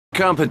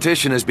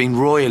Competition has been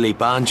royally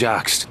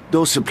banjaxed.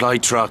 Those supply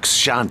trucks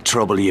shan't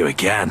trouble you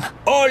again.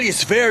 All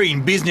is fair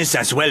in business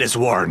as well as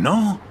war,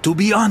 no? To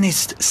be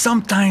honest,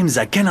 sometimes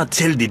I cannot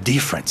tell the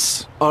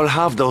difference. I'll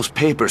have those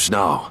papers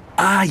now.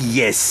 Ah,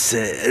 yes,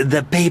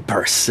 the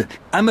papers.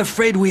 I'm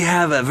afraid we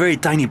have a very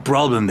tiny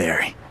problem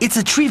there. It's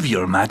a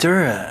trivial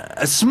matter.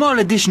 A small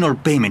additional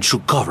payment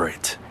should cover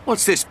it.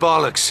 What's this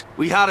bollocks?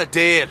 We had a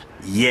deal.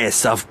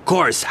 Yes, of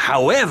course.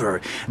 However,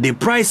 the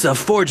price of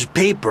forged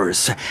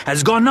papers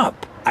has gone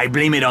up. I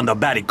blame it on the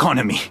bad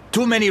economy.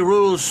 Too many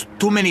rules,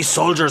 too many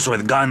soldiers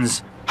with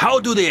guns. How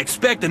do they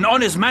expect an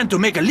honest man to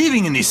make a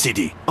living in this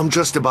city? I'm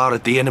just about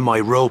at the end of my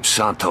rope,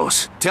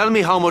 Santos. Tell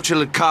me how much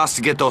it'll cost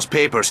to get those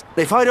papers.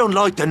 If I don't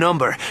like the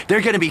number,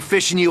 they're gonna be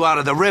fishing you out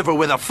of the river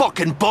with a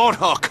fucking boat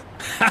hook.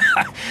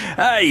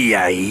 Ay,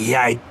 ay,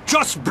 ay.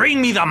 Just bring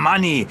me the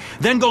money.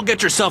 Then go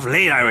get yourself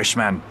laid,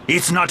 Irishman.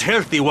 It's not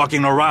healthy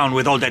walking around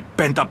with all that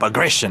pent-up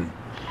aggression.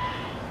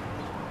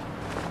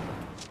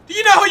 Do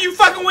you know who you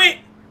fucking with?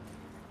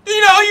 Do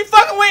you know who you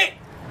fucking with?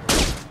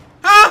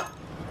 Huh?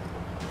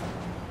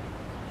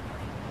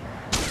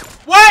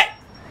 What?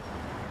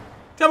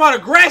 Talk about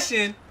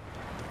aggression?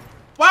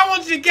 Why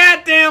won't you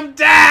goddamn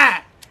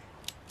die?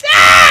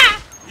 Die!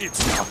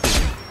 It's not.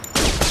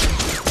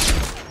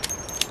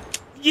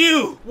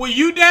 You! Will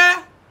you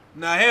die?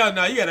 Nah, hell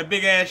no. You got a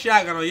big ass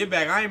shotgun on your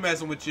back. I ain't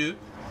messing with you.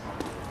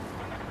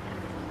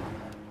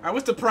 Alright,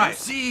 what's the price?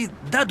 See,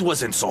 that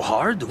wasn't so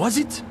hard, was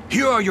it?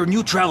 Here are your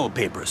new travel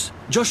papers.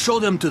 Just show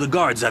them to the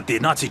guards at the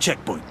Nazi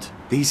checkpoint.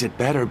 These had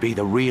better be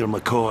the real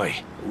McCoy.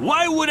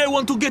 Why would I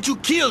want to get you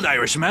killed,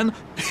 Irishman?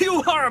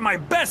 You are my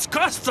best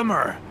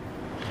customer!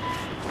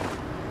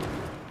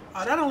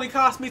 Oh, that only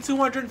cost me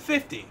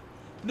 $250.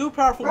 New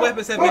powerful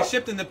weapons have been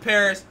shipped into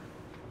Paris.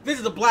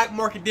 Visit the black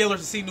market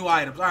dealers to see new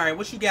items. Alright,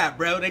 what you got,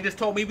 bro? They just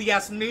told me we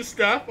got some new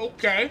stuff.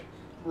 Okay.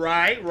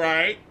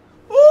 Right.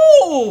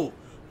 Ooh!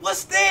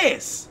 What's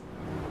this?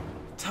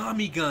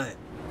 Tommy gun.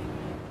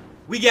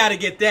 We gotta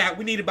get that.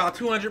 We need about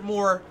 200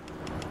 more.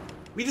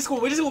 We're just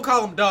gonna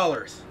call them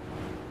dollars.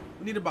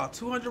 We need about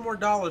 200 more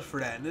dollars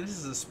for that. And this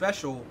is a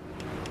special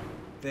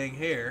thing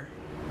here.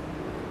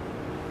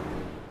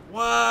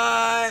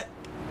 What?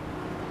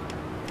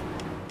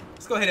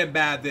 Let's go ahead and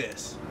buy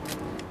this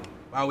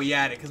while we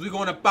at it, because we're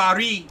going to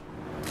Paris.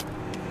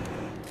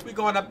 We're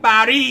going to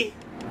Paris.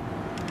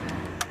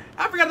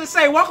 I forgot to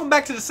say, welcome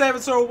back to the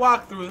Saboteur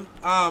walkthrough.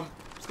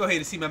 Let's go ahead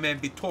and see my man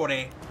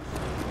Vittore.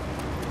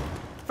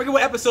 Forget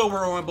what episode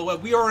we're on,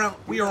 but we are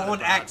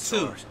on Act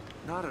 2.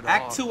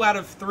 Act 2 out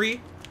of 3.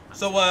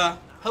 So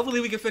hopefully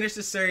we can finish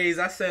this series.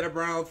 I said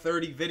around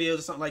 30 videos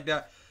or something like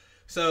that.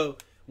 So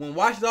when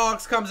Watch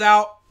Dogs comes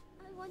out,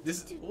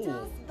 this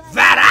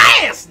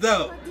that ass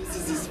though.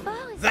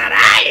 That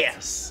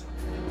ass.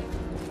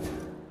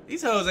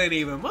 These hoes ain't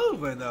even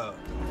moving though.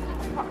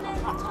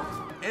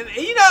 And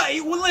you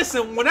know, well,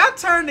 listen, when I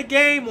turn the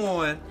game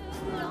on,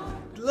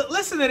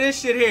 listen to this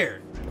shit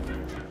here.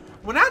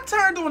 When I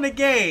turned on the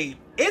game,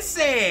 it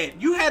said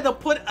you had to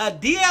put a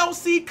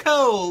DLC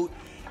code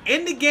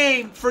in the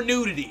game for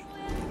nudity.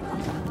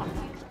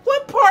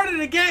 What part of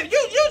the game?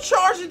 You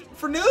charging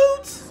for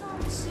nudes?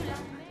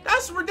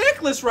 That's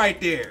ridiculous right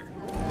there.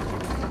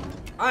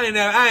 I ain't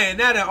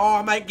that in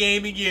all my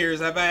gaming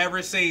years have I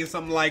ever seen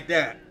something like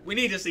that. We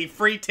need to see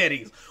free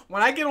titties.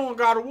 When I get on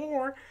God of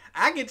War,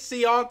 I get to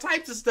see all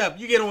types of stuff.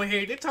 You get on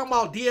here, they're talking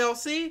about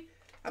DLC.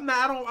 I'm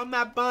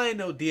not buying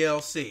no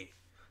DLC.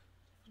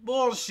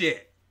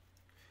 Bullshit.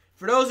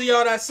 For those of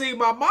y'all that seen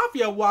my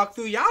Mafia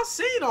walkthrough, y'all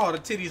seen all the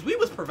titties we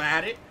was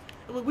provided.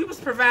 We was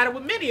provided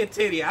with many a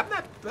titty. I'm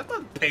not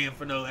paying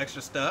for no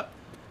extra stuff.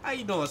 How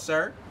you doing,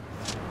 sir?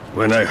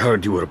 When I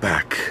heard you were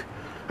back,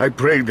 I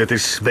prayed that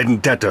this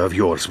vendetta of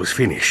yours was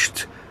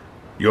finished.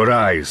 Your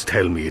eyes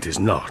tell me it is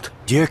not.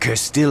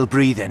 Dirk's still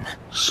breathing.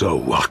 So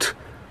what?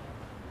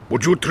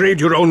 Would you trade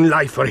your own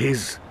life for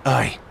his?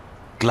 Aye,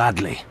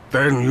 gladly.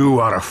 Then you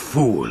are a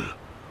fool.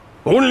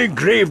 Only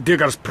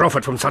gravediggers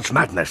profit from such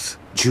madness.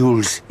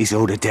 Jules is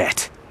owed a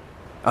debt.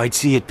 I'd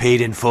see it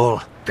paid in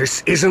full.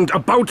 This isn't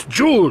about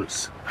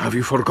Jules. Have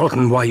you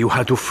forgotten why you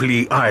had to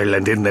flee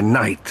Ireland in the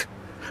night?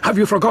 Have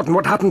you forgotten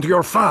what happened to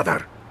your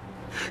father?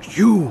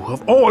 You,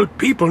 of all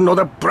people, know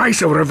the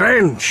price of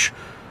revenge.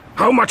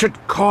 How much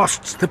it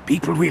costs the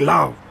people we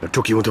love. I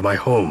took you into my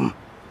home.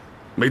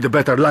 Made a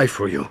better life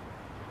for you.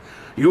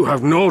 You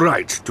have no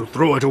right to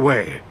throw it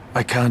away.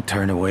 I can't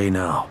turn away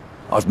now.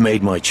 I've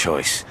made my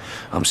choice.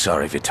 I'm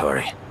sorry,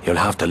 Vittore. You'll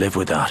have to live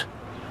with that.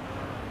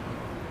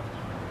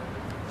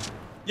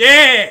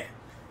 Yeah!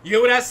 You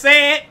hear what I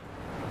said?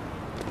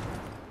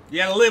 You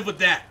gotta live with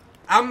that.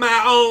 I'm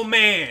my own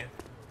man.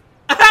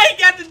 I ain't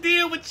got to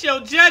deal with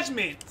your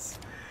judgments.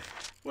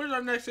 Where's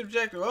our next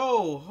objective?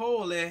 Oh,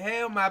 holy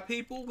hell, my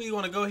people. We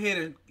want to go ahead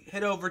and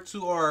head over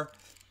to our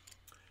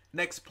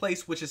next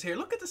place, which is here.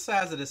 Look at the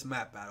size of this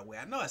map, by the way.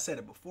 I know I said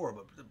it before,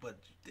 but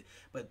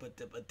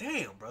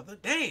damn, brother,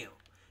 damn.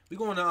 We're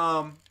going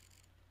to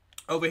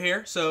over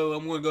here, so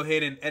I'm going to go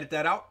ahead and edit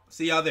that out.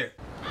 See y'all there.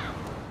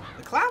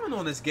 The climbing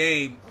on this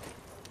game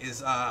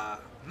is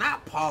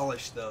not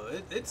polished though.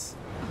 It's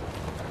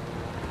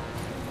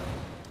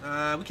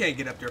We can't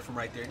get up there from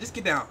right there. Just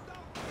get down.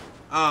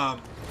 I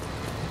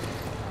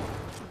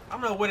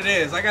don't know what it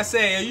is. Like I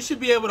say, you should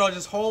be able to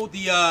just hold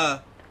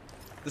the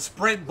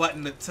sprint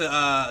button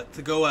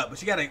to go up.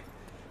 But you gotta,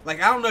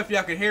 like, I don't know if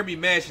y'all can hear me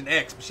mashing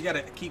X, but you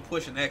gotta keep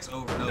pushing X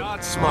over and over.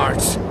 Not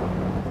smart.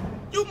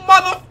 You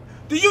mother!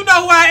 Do you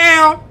know who I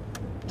am?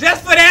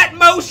 Just for that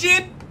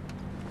motion?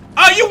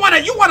 Oh, you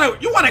wanna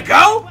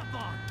go?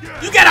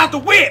 You get out the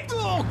whip.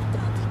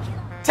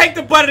 Take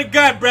the butt of the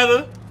gun,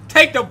 brother.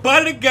 Take the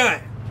butt of the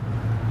gun.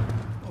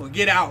 Oh,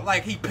 get out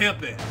like he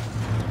pimping.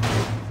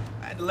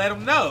 I had to let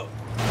him know.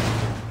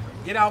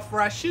 Get out before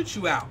I shoot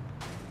you out.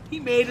 He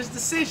made his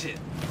decision.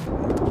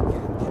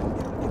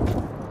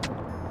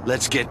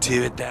 Let's get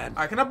to it then.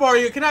 All right, can I borrow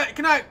you? Can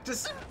I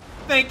just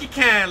thank you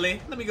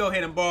kindly? Let me go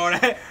ahead and borrow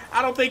that.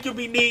 I don't think you'll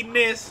be needing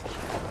this.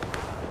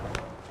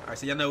 All right,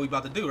 so y'all know what we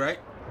about to do, right?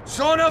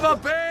 Son of a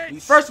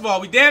bitch! First of all,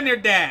 we damn near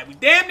dead. We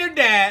damn near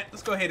dead.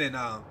 Let's go ahead and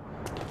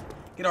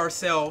get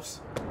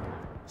ourselves.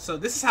 So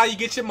this is how you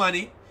get your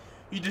money.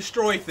 You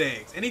destroy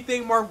things.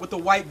 Anything marked with the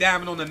white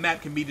diamond on the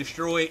map can be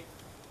destroyed.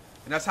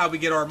 And that's how we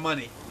get our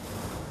money.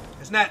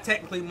 It's not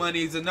technically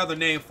money, it's another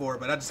name for it,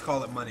 but I just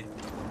call it money.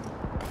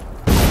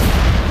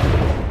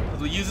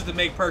 We use it to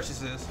make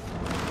purchases.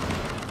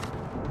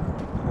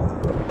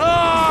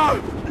 Ah!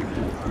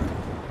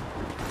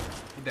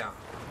 Get down.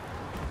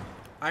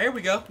 Alright, here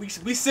we go. We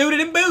suited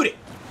and booted.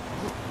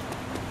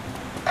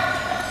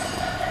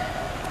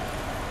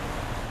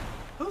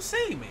 Who's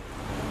seeing me?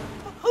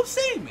 Who's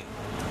seeing me?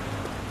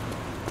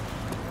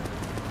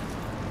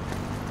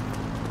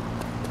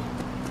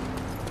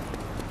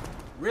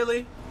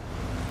 Really?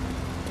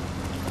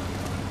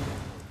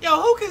 Yo,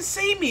 who can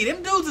see me?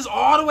 Them dudes is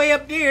all the way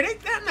up there.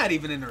 They're not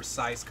even in their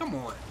sights. Come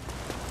on.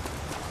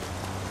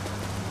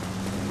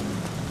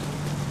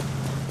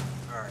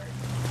 Alright.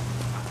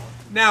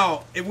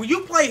 Now, when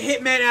you play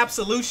Hitman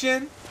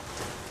Absolution,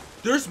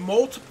 there's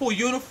multiple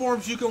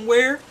uniforms you can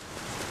wear.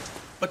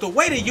 But the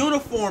way the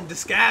uniform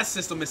disguise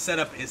system is set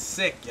up is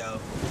sick, yo.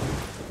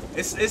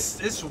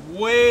 It's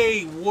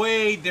way,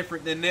 way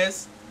different than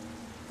this.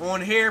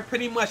 On here,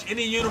 pretty much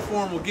any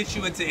uniform will get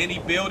you into any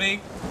building.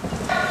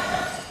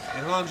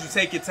 As long as you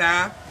take your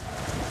time.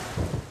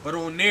 But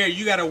on there,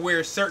 you gotta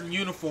wear certain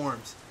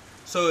uniforms.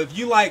 So if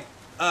you like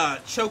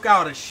choke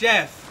out a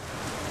chef,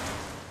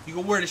 you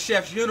can wear the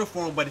chef's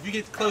uniform. But if you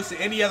get close to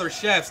any other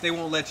chefs, they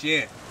won't let you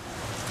in.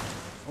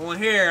 On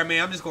here, I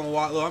mean, I'm just gonna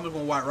walk. Look, I'm just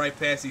gonna walk right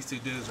past these two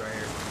dudes right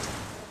here,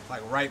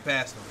 like right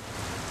past them.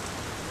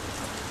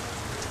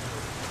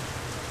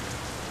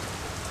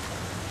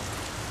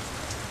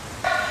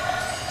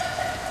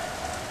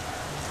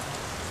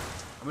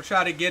 I'm gonna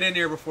try to get in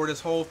there before this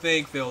whole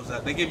thing fills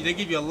up. They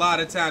give you a lot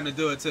of time to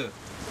do it too.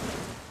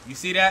 You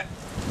see that?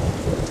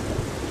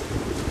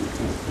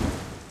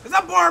 Is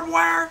that barbed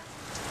wire?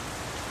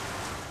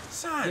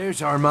 Son.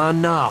 There's our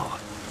man now.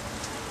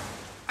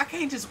 I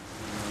can't just...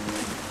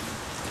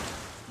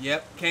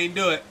 Yep, can't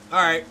do it.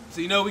 Alright,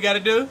 so you know what we gotta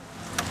do?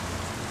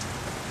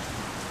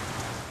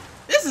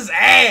 This is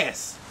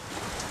ass!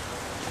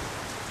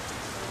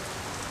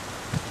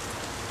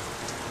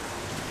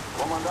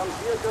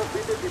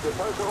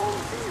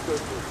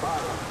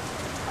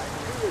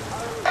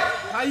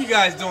 How you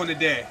guys doing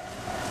today?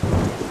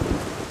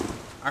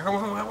 Alright, come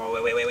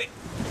on, wait.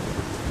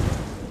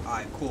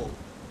 Alright, cool.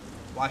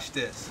 Watch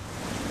this.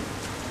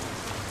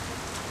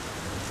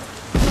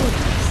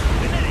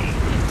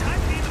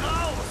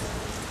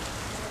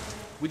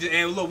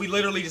 We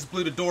literally just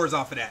blew the doors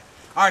off of that.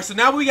 Alright, so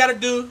now what we gotta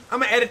do, I'm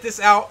gonna edit this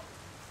out.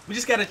 We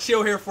just gotta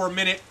chill here for a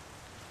minute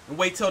and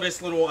wait till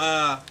this little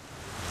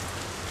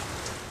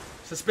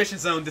suspicion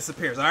zone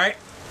disappears, alright?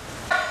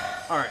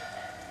 Alright.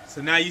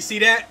 So now you see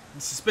that?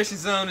 The suspicion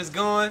zone is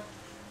gone.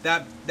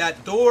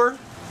 That door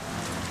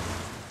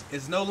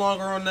is no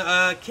longer on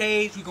the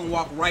cage. We can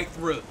walk right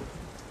through.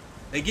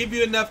 They give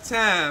you enough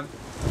time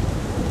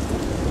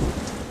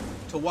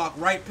to walk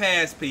right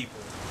past people.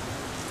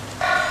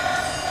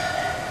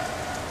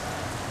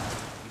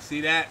 You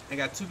see that? I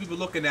got two people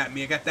looking at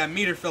me. I got that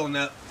meter filling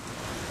up.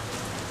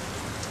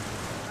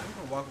 I'm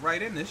gonna walk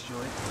right in this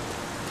joint.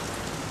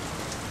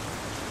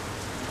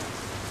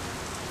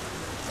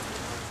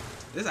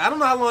 I don't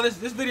know how long this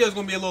video is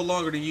gonna be. A little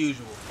longer than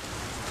usual.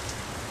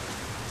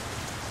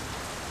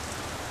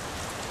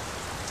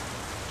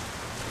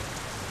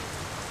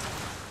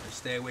 Just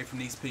stay away from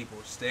these people.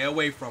 Stay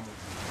away from them.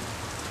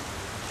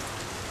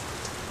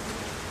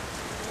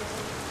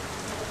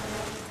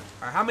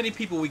 Alright, how many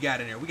people we got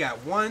in there? We got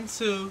 1,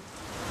 2,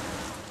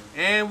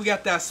 and we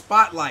got that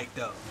spotlight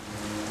though.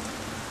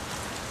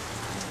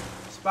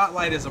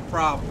 Spotlight is a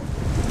problem.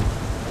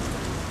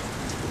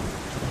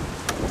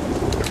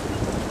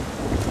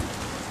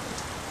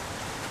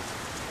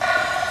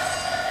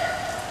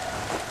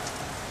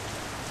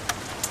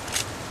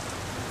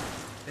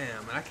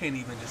 Damn, man, I can't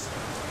even just...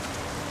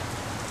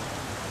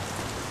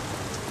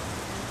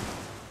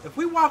 If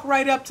we walk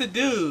right up to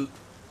dude,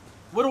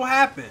 what'll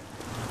happen?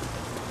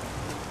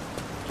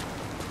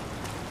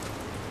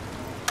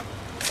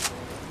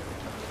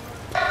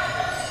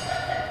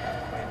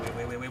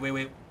 Wait.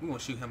 We're gonna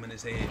shoot him in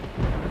his head.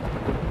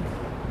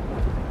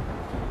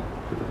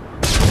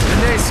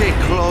 And they say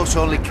close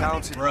only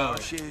counts in Bro.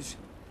 horseshoes.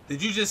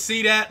 Did you just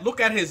see that?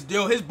 Look at his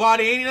deal. His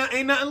body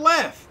ain't nothing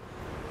left.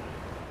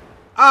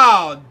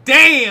 Oh,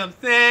 damn,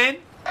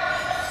 thing.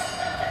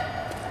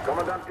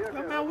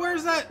 Oh, man,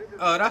 where's that?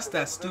 Oh, that's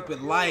that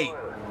stupid light.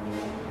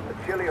 The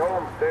Chili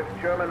Home saves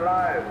German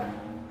lives.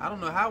 I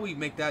don't know how we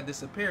make that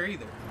disappear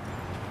either.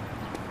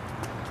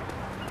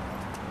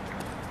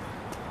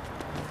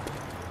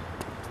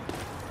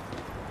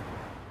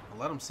 I'll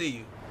let them see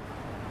you.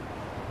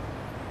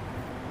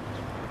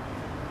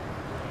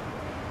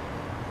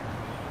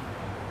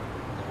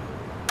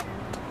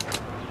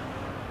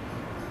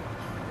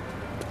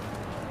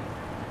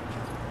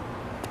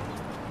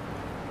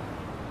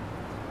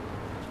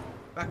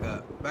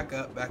 Back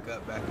up.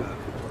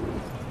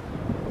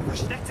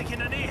 Versteckt sich in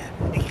der Nähe.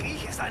 Ich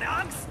rieche seine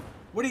Angst.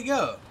 Where'd he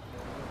go?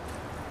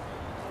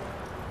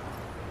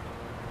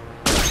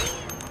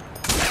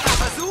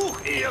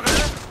 Versuch, Ehre.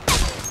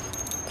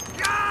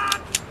 Ja!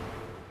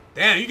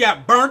 Damn, you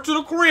got burnt to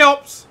the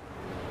crisps.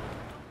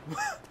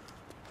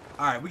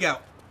 Alright, we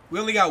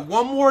only got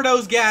one more of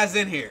those guys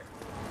in here.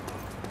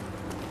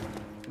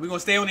 We're gonna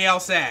stay on the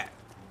outside.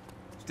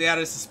 Stay out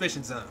of the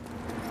suspicion zone.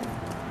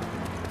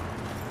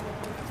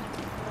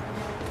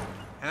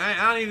 And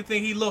I don't even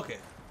think he looking.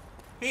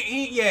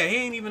 He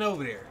ain't even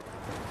over there.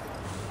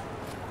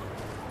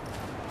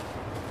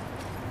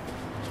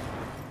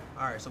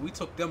 Alright, so we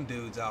took them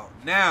dudes out.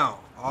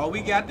 Now, all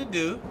we got to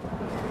do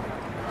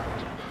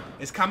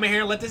is come in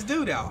here and let this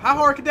dude out. How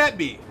hard could that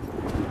be?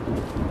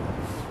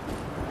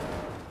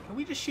 Can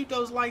we just shoot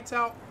those lights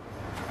out?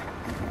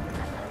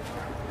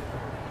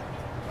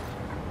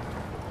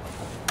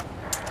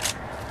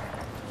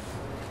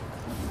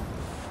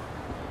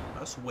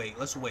 Let's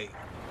wait.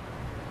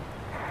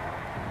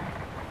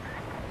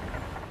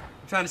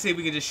 I'm trying to see if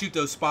we can just shoot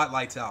those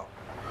spotlights out.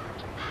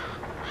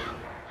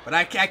 But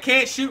I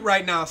can't shoot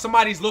right now.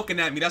 Somebody's looking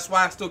at me. That's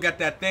why I still got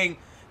that thing,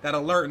 that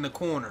alert in the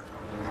corner.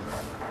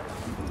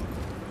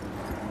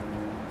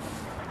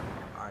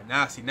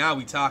 Alright, now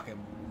we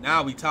talking.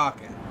 Now we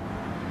talking.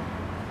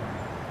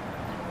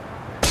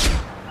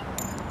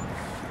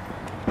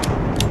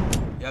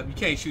 Yep, you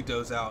can't shoot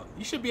those out.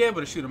 You should be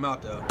able to shoot them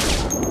out though.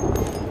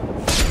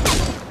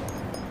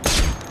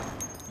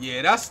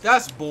 Yeah,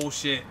 that's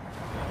bullshit.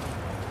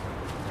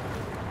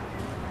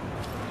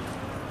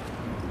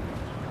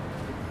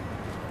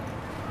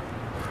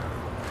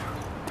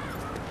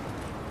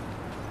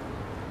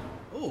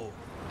 Ooh.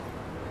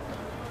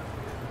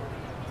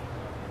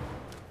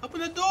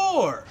 Open the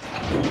door.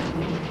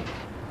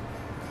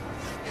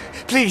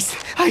 Please,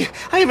 I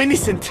am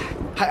innocent.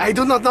 I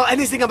do not know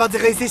anything about the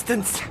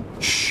resistance.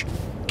 Shh.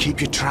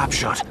 Keep your trap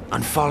shut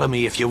and follow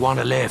me if you want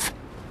to live.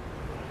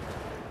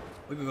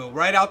 We can go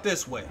right out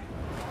this way.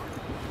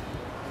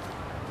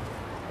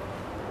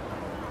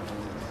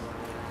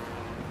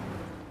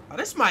 Oh,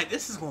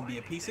 this is gonna be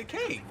a piece of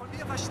cake.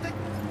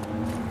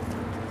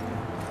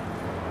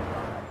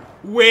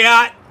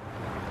 What?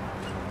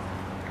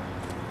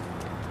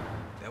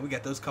 Then we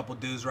got those couple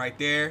dudes right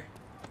there.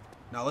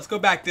 Now let's go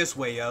back this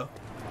way, yo.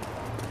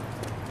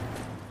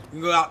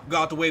 We can go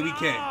out the way we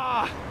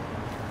can.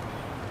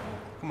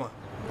 Come on.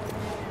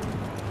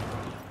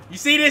 You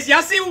see this?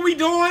 Y'all see what we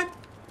doing?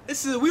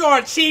 We are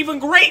achieving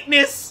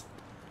greatness.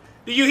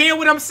 Do you hear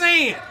what I'm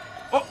saying?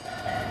 Oh.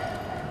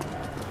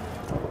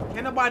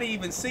 Can't nobody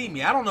even see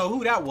me. I don't know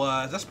who that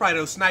was. That's probably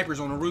those snipers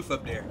on the roof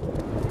up there.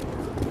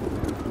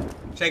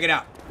 Check it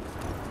out.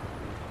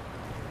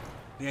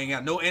 We ain't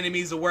got no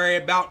enemies to worry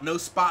about. No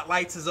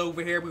spotlights is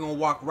over here. We're gonna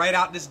walk right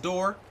out this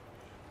door.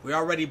 We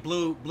already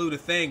blew the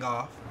thing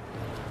off.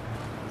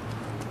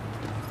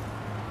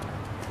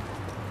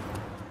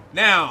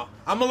 Now,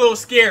 I'm a little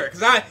scared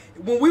because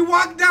when we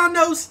walk down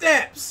those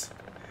steps,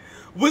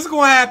 what's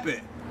gonna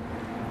happen?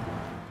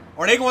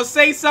 Are they gonna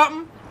say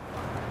something?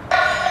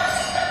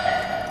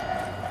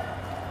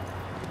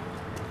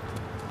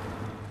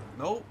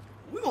 Nope.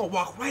 We're gonna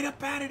walk right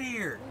up out of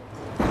there.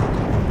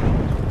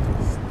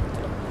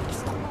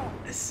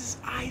 This is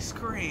ice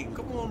cream.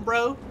 Come on,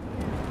 bro.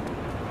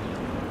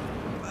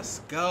 Let's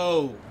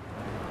go.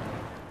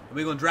 And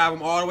we're gonna drive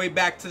them all the way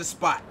back to the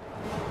spot.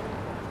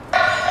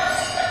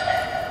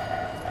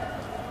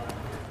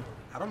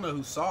 I don't know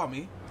who saw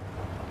me.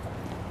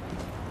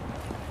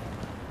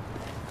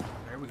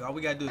 There we go. All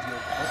we gotta do is go.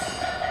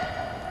 Oh.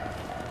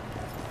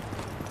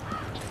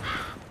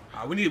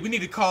 We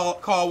need to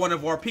call one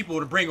of our people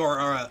to bring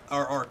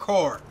our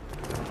car.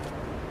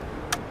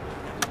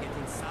 Get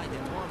inside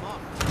and warm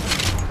up.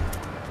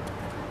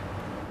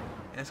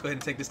 Let's go ahead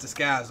and take this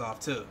disguise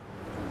off too.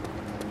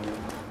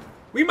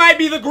 We might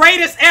be the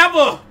greatest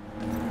ever.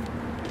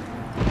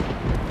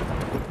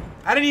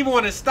 I didn't even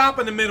want to stop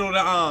in the middle of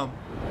the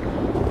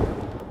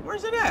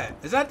Where's it at?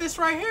 Is that this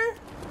right here?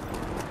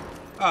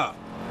 Oh.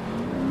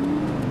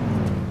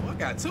 Well, I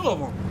got two of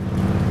them.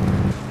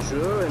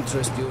 Sure,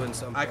 interest you in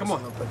some come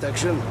on.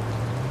 protection.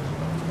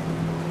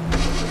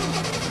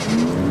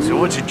 So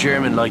what's a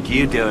German like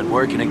you doing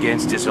working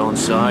against his own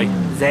side?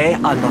 They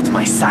are not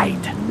my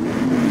side.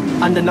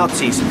 Under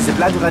Nazis, the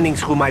blood running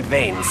through my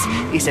veins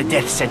is a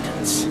death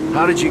sentence.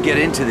 How did you get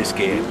into this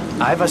game?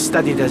 I was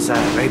studied as a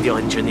radio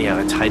engineer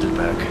at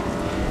Heidelberg.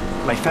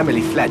 My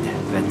family fled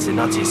when the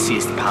Nazis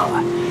seized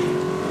power.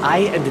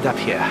 I ended up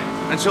here.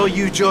 And so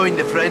you joined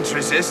the French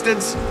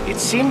resistance? It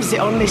seems the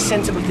only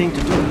sensible thing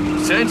to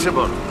do.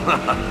 Sensible?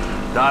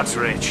 That's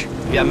rich.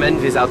 We are men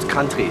without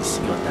countries,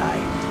 you and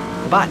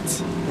I.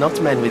 But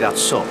not men without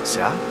souls,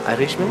 yeah,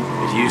 Irishman?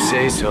 If you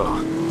say so.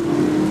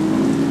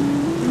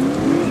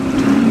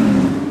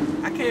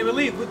 I can't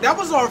believe that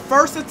was our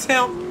first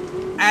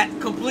attempt at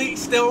complete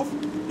stealth,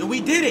 and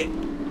we did it.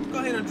 Let's go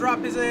ahead and drop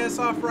his ass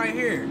off right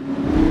here.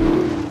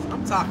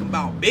 I'm talking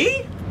about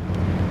B.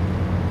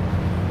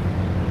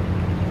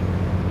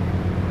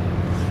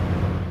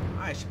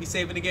 Alright, should be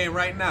saving the game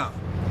right now.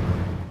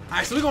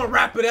 Alright, so we're gonna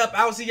wrap it up.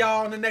 I'll see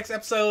y'all in the next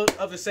episode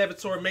of the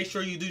Saboteur. Make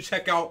sure you do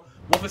check out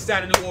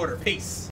Wolfenstein: A New Order. Peace.